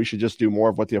is. So we should just do more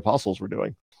of what the apostles were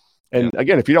doing. And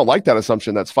again, if you don't like that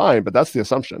assumption, that's fine. But that's the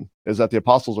assumption, is that the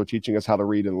apostles are teaching us how to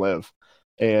read and live.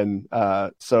 And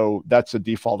so that's a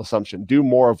default assumption. Do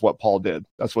more of what Paul did.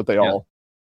 That's what they all,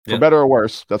 for better or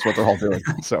worse, that's what they're all doing.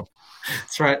 So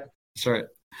that's right. That's right.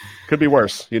 Could be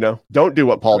worse, you know. Don't do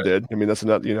what Paul did. I mean, that's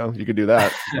another, you know, you could do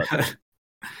that.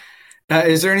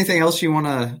 Is there anything else you want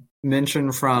to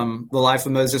mention from the life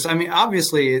of Moses. I mean,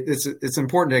 obviously, it's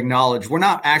important to acknowledge we're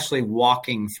not actually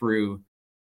walking through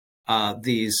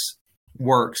these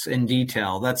works in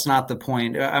detail. That's not the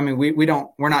point. I mean,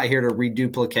 we're not here to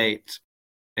reduplicate,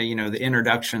 the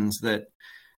introductions that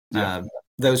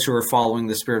those who are following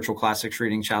the Spiritual Classics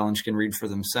Reading Challenge can read for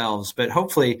themselves, but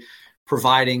hopefully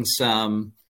providing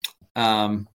some,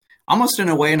 almost in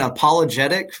a way, an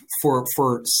apologetic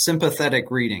for sympathetic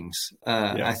readings,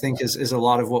 I think is a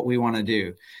lot of what we want to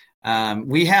do.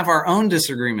 We have our own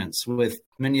disagreements with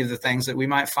many of the things that we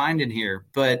might find in here,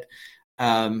 but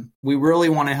we really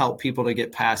want to help people to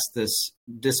get past this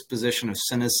disposition of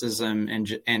cynicism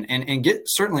and get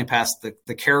certainly past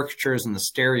the caricatures and the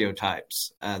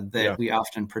stereotypes that we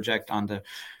often project onto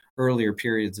earlier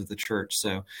periods of the church.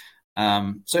 So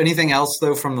anything else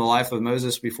though from the life of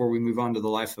Moses before we move on to the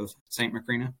life of Saint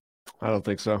Macrina? I don't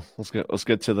think so. Let's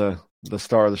get to the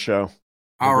star of the show.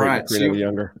 All right. Macrina the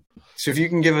Younger. So if you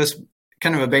can give us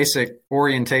kind of a basic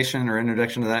orientation or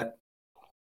introduction to that.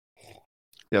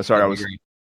 Yeah, sorry,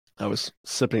 I was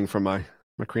sipping from my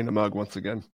Macrina mug once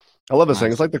again. I love this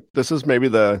thing. It's like this is maybe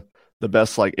the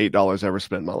best like $8 ever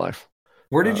spent in my life.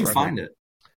 Where did you find it?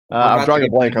 I'm drawing a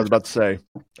blank. I was about to say.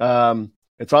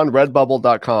 It's on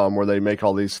redbubble.com where they make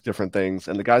all these different things.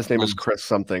 And the guy's name is Chris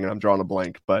something, and I'm drawing a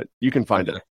blank, but you can find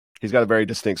it. He's got a very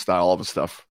distinct style. All of his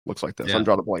stuff looks like this. Yeah. I'm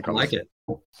drawing a blank on it.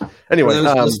 Anyway, for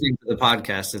those listening to the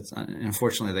podcast,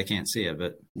 unfortunately they can't see it,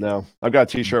 but no, I've got a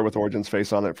T-shirt with Origin's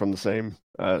face on it from the same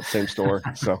store.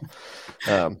 So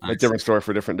nice. A different store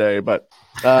for a different day, but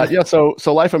So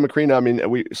Life of Macrina. I mean,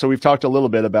 we've talked a little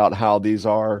bit about how these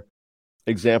are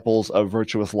examples of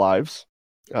virtuous lives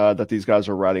that these guys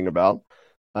are writing about.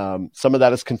 Some of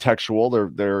that is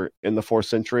contextual. They're in the 4th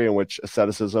century in which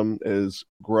asceticism is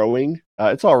growing.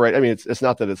 It's all right. I mean, it's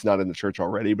not that it's not in the church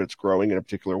already, but it's growing in a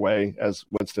particular way, as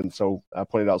Winston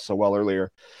pointed out so well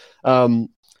earlier.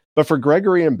 But for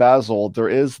Gregory and Basil, there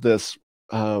is this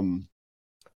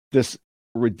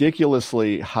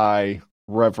ridiculously high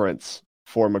reverence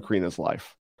for Macrina's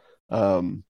life.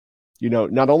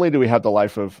 Not only do we have the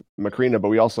life of Macrina, but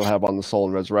we also have On the Soul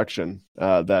and Resurrection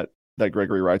that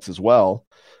Gregory writes as well,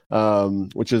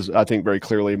 which is, I think, very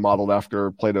clearly modeled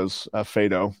after Plato's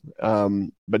Phaedo,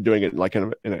 but doing it like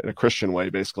in a Christian way,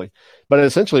 basically. But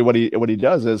essentially, what he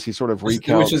does is he sort of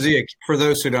recounts. Which is for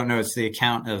those who don't know, it's the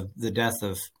account of the death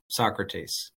of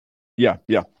Socrates. Yeah.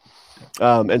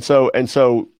 And so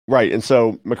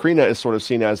Macrina is sort of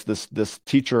seen as this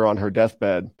teacher on her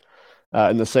deathbed,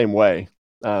 in the same way,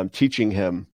 teaching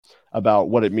him about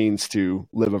what it means to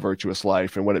live a virtuous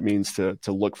life and what it means to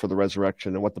look for the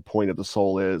resurrection and what the point of the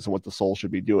soul is and what the soul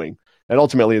should be doing. And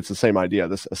ultimately, it's the same idea,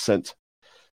 this ascent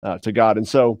to God. And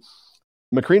so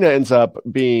Macrina ends up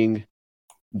being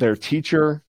their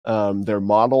teacher, their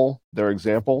model, their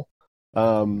example,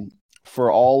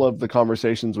 for all of the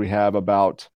conversations we have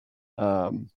about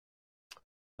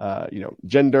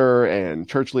gender and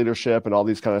church leadership and all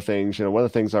these kind of things. One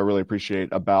of the things I really appreciate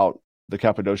about the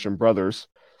Cappadocian brothers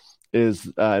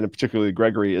is, and particularly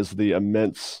Gregory, is the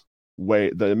immense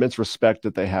respect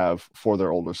that they have for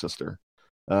their older sister,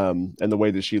 and the way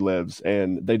that she lives.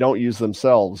 And they don't use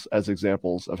themselves as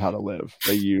examples of how to live.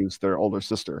 They use their older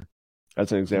sister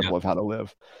as an example of how to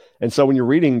live. And so when you're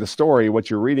reading the story, what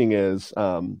you're reading is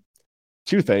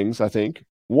two things, I think.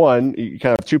 One, you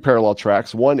kind of have two parallel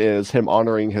tracks. One is him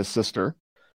honoring his sister.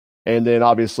 And then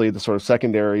obviously the sort of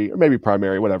secondary, or maybe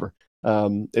primary, whatever,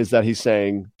 is that he's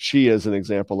saying she is an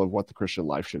example of what the Christian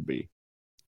life should be.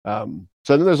 So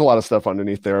then there's a lot of stuff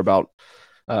underneath there about,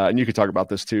 and you could talk about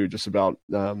this too, just about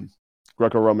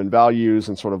Greco-Roman values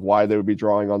and sort of why they would be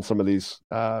drawing on some of these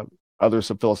other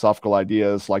philosophical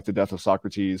ideas like the death of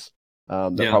Socrates.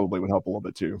 That probably would help a little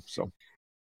bit too. So,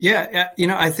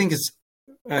 I think it's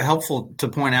helpful to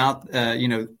point out,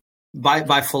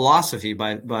 by philosophy,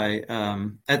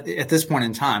 at this point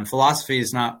in time, philosophy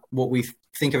is not what we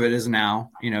think of it as now.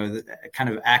 The kind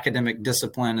of academic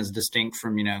discipline is distinct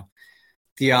from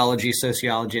theology,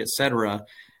 sociology, etc.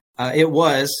 It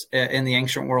was in the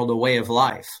ancient world a way of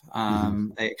life, a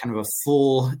kind of a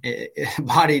full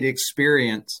bodied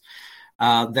experience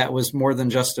that was more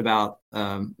than just about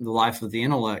the life of the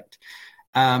intellect.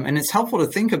 And it's helpful to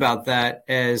think about that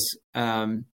as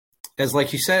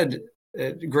like you said,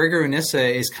 Gregory of Nyssa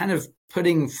is kind of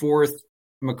putting forth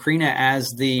Macrina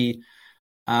as the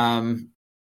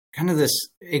kind of this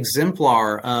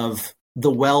exemplar of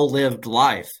the well-lived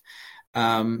life.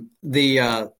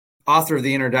 The author of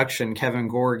the introduction, Kevin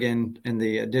Gorgan, in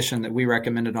the edition that we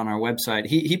recommended on our website,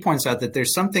 he points out that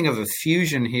there's something of a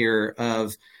fusion here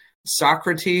of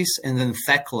Socrates and then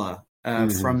Thecla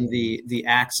from the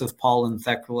Acts of Paul and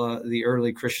Thecla, the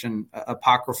early Christian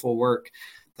apocryphal work.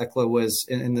 Thecla was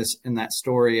in that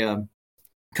story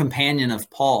companion of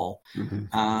Paul,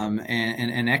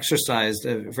 and exercised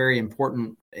a very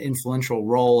important, influential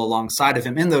role alongside of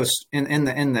him in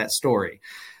that story.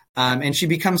 And she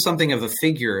becomes something of a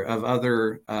figure of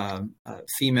other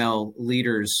female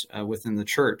leaders within the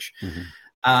church.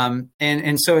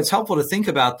 And so it's helpful to think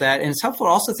about that. And it's helpful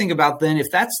to also think about then, if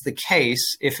that's the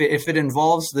case, if it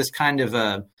involves this kind of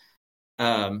a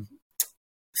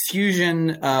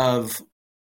fusion of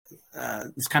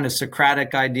this kind of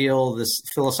Socratic ideal, this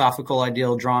philosophical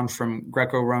ideal drawn from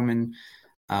Greco-Roman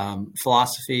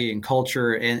philosophy and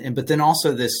culture, but then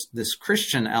also this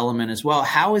Christian element as well.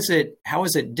 How is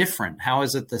it different? How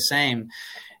is it the same?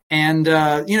 And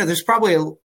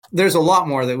there's a lot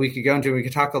more that we could go into. We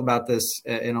could talk about this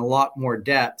in a lot more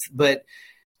depth. But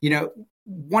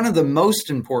one of the most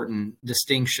important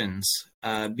distinctions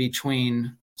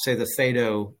between, say, the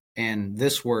Phaedo and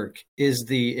this work is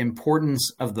the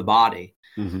importance of the body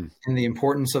and the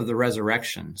importance of the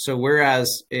resurrection. So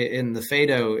whereas in the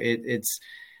Phaedo,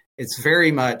 it's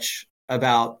very much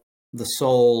about the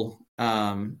soul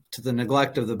to the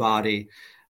neglect of the body,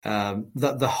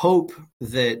 the hope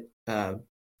that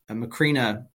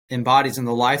Macrina embodies in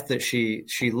the life that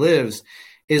she lives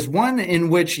is one in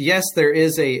which, yes, there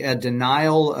is a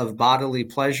denial of bodily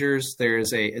pleasures.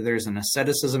 There's an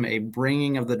asceticism, a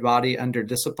bringing of the body under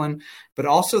discipline, but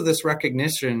also this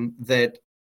recognition that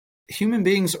human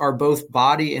beings are both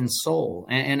body and soul.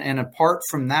 And apart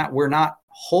from that, we're not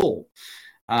whole.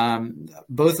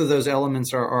 Both of those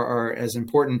elements are as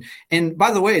important. And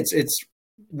by the way, it's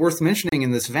worth mentioning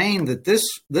in this vein that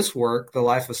this work, The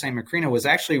Life of Saint Macrina, was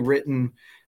actually written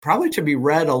probably to be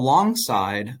read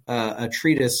alongside a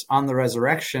treatise on the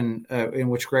resurrection, in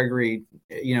which Gregory,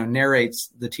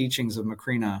 narrates the teachings of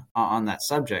Macrina on that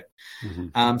subject.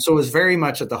 So it was very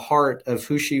much at the heart of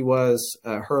who she was,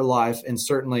 her life, and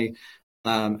certainly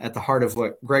at the heart of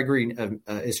what Gregory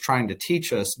is trying to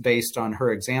teach us based on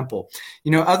her example.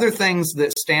 Other things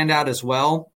that stand out as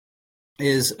well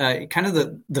is kind of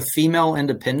the female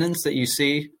independence that you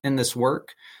see in this work.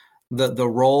 The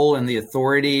role and the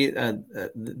authority,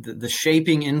 the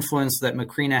shaping influence that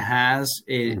Macrina has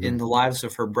in the lives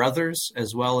of her brothers,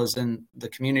 as well as in the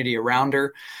community around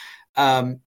her.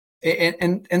 And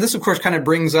this, of course, kind of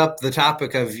brings up the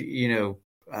topic of,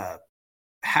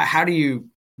 how do you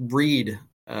read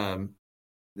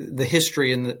the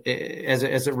history as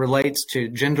it relates to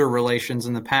gender relations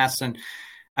in the past? And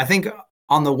I think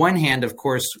on the one hand, of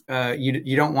course,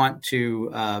 you don't want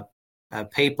to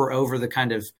paper over the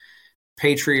kind of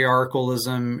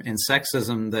patriarchalism and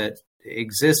sexism that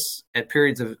exists at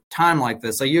periods of time like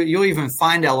this. So you'll even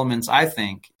find elements, I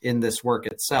think, in this work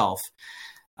itself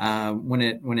when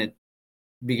it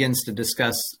begins to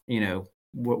discuss,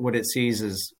 what it sees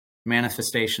as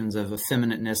manifestations of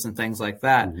effeminateness and things like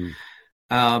that.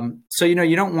 So we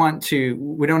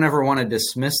don't ever want to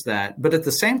dismiss that. But at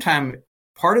the same time,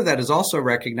 part of that is also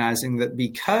recognizing that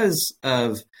because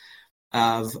of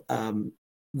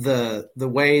the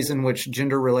ways in which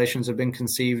gender relations have been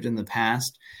conceived in the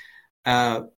past,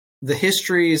 the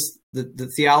histories,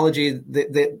 the theology,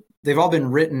 they've all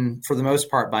been written for the most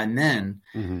part by men,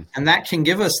 and that can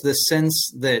give us this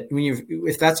sense that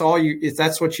if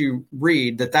that's what you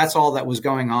read, that's all that was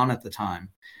going on at the time.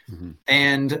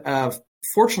 And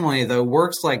fortunately, though,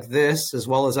 works like this, as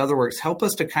well as other works, help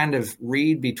us to kind of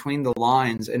read between the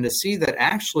lines and to see that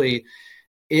actually,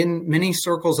 in many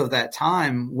circles of that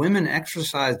time, women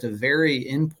exercised a very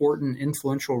important,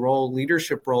 influential role,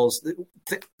 leadership roles.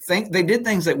 They did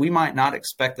things that we might not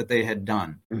expect that they had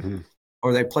done,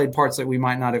 or they played parts that we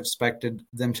might not have expected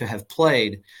them to have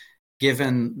played,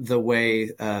 given the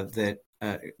way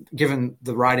given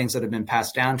the writings that have been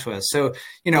passed down to us. So,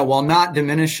 while not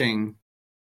diminishing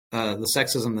the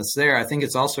sexism that's there, I think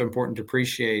it's also important to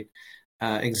appreciate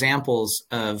examples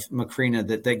of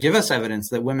Macrina that give us evidence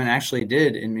that women actually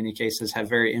did, in many cases, have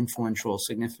very influential,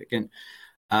 significant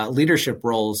leadership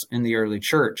roles in the early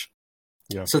church.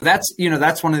 Yeah. So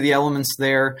that's one of the elements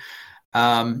there.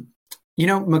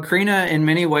 Macrina, in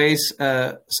many ways,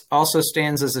 also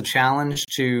stands as a challenge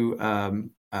to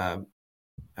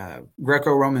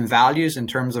Greco-Roman values in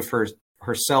terms of her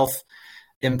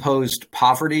self-imposed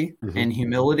poverty and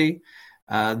humility.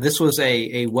 This was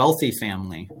a wealthy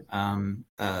family.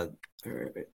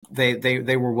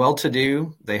 They were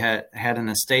well-to-do. They had an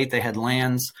estate. They had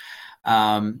lands.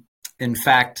 In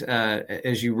fact,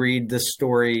 as you read this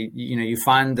story, you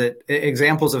find that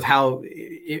examples of how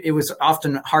it was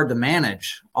often hard to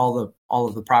manage all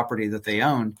of the property that they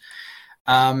owned.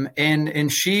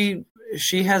 And she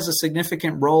she has a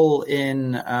significant role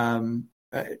in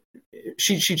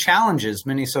she challenges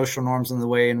many social norms in the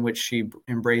way in which she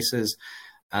embraces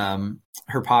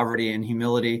her poverty and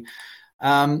humility.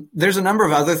 There's a number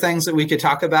of other things that we could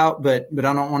talk about, but I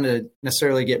don't want to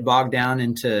necessarily get bogged down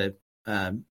into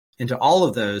all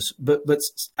of those. But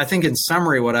I think in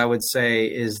summary, what I would say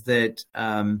is that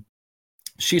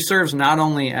she serves not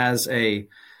only as a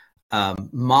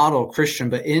model Christian,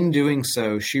 but in doing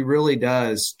so, she really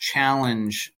does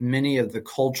challenge many of the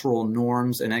cultural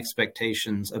norms and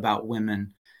expectations about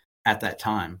women at that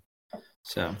time.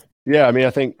 So, yeah, I mean, I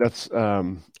think that's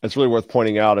it's really worth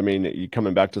pointing out. I mean, you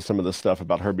coming back to some of the stuff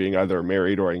about her being either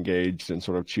married or engaged and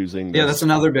sort of choosing. Yeah, that's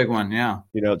another big one. Yeah,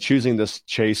 choosing this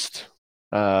chaste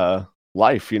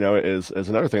life, is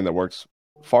another thing that works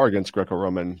far against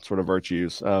Greco-Roman sort of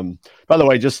virtues. By the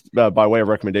way, just by way of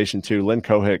recommendation too, Lynn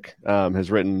Cohick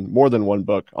has written more than one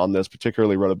book on this,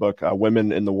 particularly wrote a book,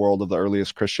 Women in the World of the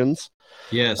Earliest Christians.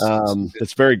 Yes.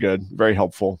 It's very good, very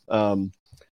helpful,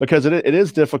 because it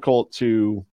is difficult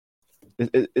to,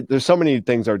 there's so many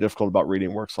things that are difficult about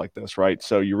reading works like this, right?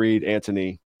 So you read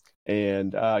Antony,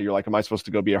 and you're like, am I supposed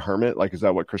to go be a hermit? Like, is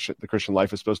that what the Christian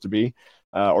life is supposed to be?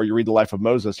 Or you read the life of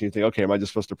Moses and you think, okay, am I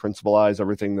just supposed to principalize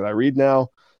everything that I read now?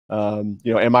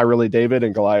 Am I really David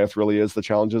and Goliath really is the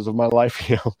challenges of my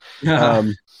life?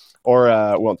 Or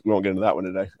we won't get into that one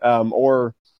today.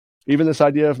 Or even this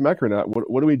idea of Macrina.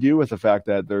 What do we do with the fact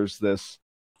that there's this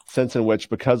sense in which,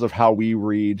 because of how we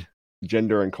read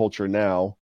gender and culture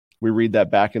now, we read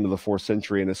that back into the 4th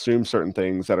century and assume certain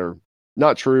things that are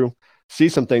not true, see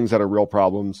some things that are real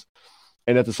problems,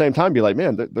 and at the same time be like,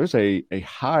 man, there's a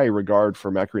high regard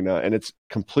for Macrina, and it's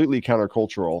completely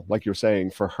countercultural, like you're saying,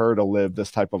 for her to live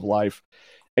this type of life.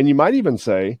 And you might even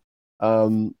say,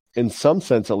 in some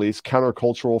sense at least,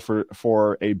 countercultural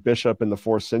for a bishop in the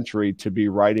 4th century to be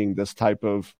writing this type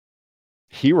of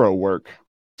hero work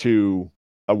to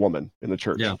a woman in the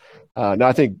church. Yeah. Now,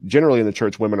 I think generally in the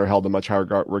church, women are held in much higher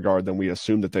regard than we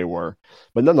assumed that they were.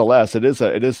 But nonetheless, it is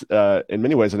in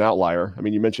many ways an outlier. I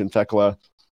mean, you mentioned Thecla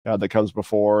that comes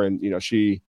before, and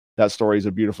that story is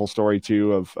a beautiful story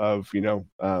too of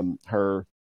her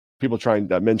men trying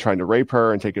to rape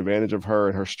her and take advantage of her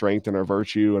and her strength and her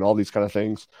virtue and all these kind of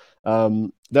things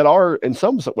that are in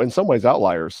some ways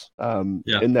outliers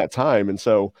in that time. And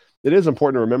so it is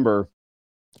important to remember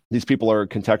these people are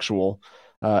contextual.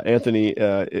 Antony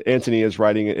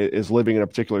is living in a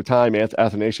particular time.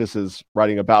 Athanasius is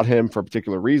writing about him for a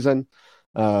particular reason.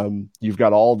 You've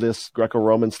got all this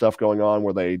Greco-Roman stuff going on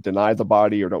where they deny the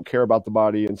body or don't care about the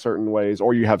body in certain ways,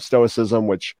 or you have Stoicism,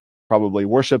 which probably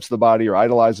worships the body or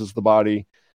idolizes the body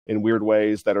in weird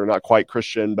ways that are not quite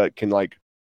Christian, but can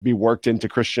be worked into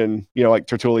Christian, like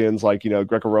Tertullian's,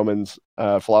 Greco-Roman's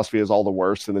philosophy is all the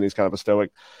worst, and then he's kind of a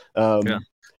Stoic.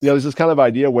 There's this kind of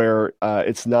idea where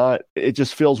it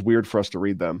just feels weird for us to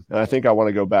read them. And I think I want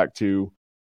to go back to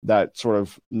that sort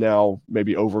of now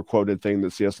maybe overquoted thing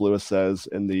that C.S. Lewis says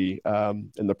in the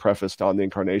preface to On the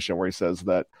Incarnation, where he says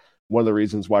that one of the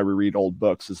reasons why we read old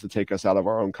books is to take us out of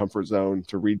our own comfort zone,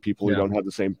 to read people who don't have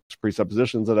the same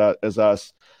presuppositions as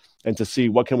us, and to see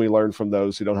what can we learn from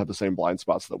those who don't have the same blind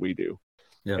spots that we do.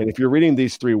 Yeah. And if you're reading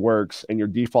these 3 works and your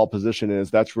default position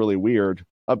is that's really weird,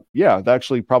 that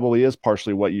actually probably is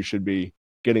partially what you should be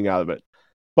getting out of it.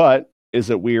 But is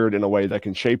it weird in a way that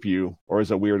can shape you, or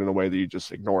is it weird in a way that you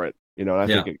just ignore it? And I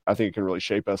think it can really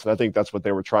shape us. And I think that's what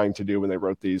they were trying to do when they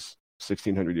wrote these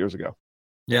 1,600 years ago.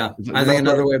 Yeah, I think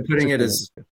another way of putting it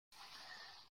is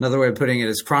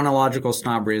chronological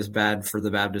snobbery is bad for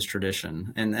the Baptist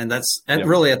tradition, and that's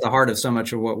really at the heart of so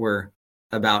much of what we're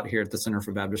about here at the Center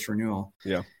for Baptist Renewal.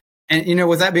 Yeah. And,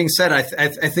 with that being said, I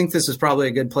think this is probably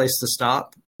a good place to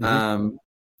stop. Mm-hmm.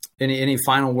 Any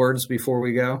final words before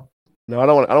we go? No, I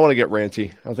don't want to get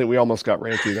ranty. I think we almost got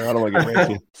ranty there. I don't want to get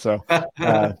ranty. So,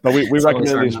 but we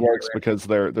recommend these works because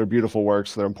they're beautiful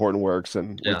works. They're important works,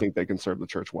 and we think they can serve the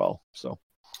church well. So.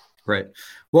 Great.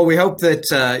 Well, we hope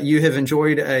that you have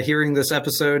enjoyed hearing this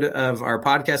episode of our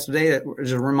podcast today.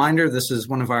 As a reminder, this is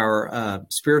one of our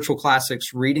Spiritual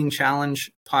Classics Reading Challenge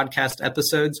podcast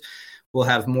episodes. We'll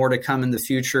have more to come in the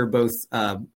future, both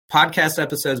podcast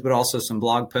episodes, but also some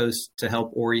blog posts to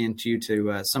help orient you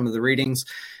to some of the readings.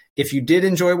 If you did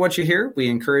enjoy what you hear, we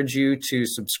encourage you to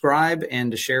subscribe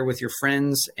and to share with your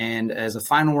friends. And as a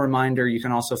final reminder, you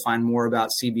can also find more about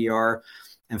CBR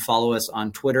and follow us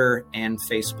on Twitter and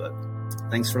Facebook.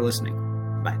 Thanks for listening.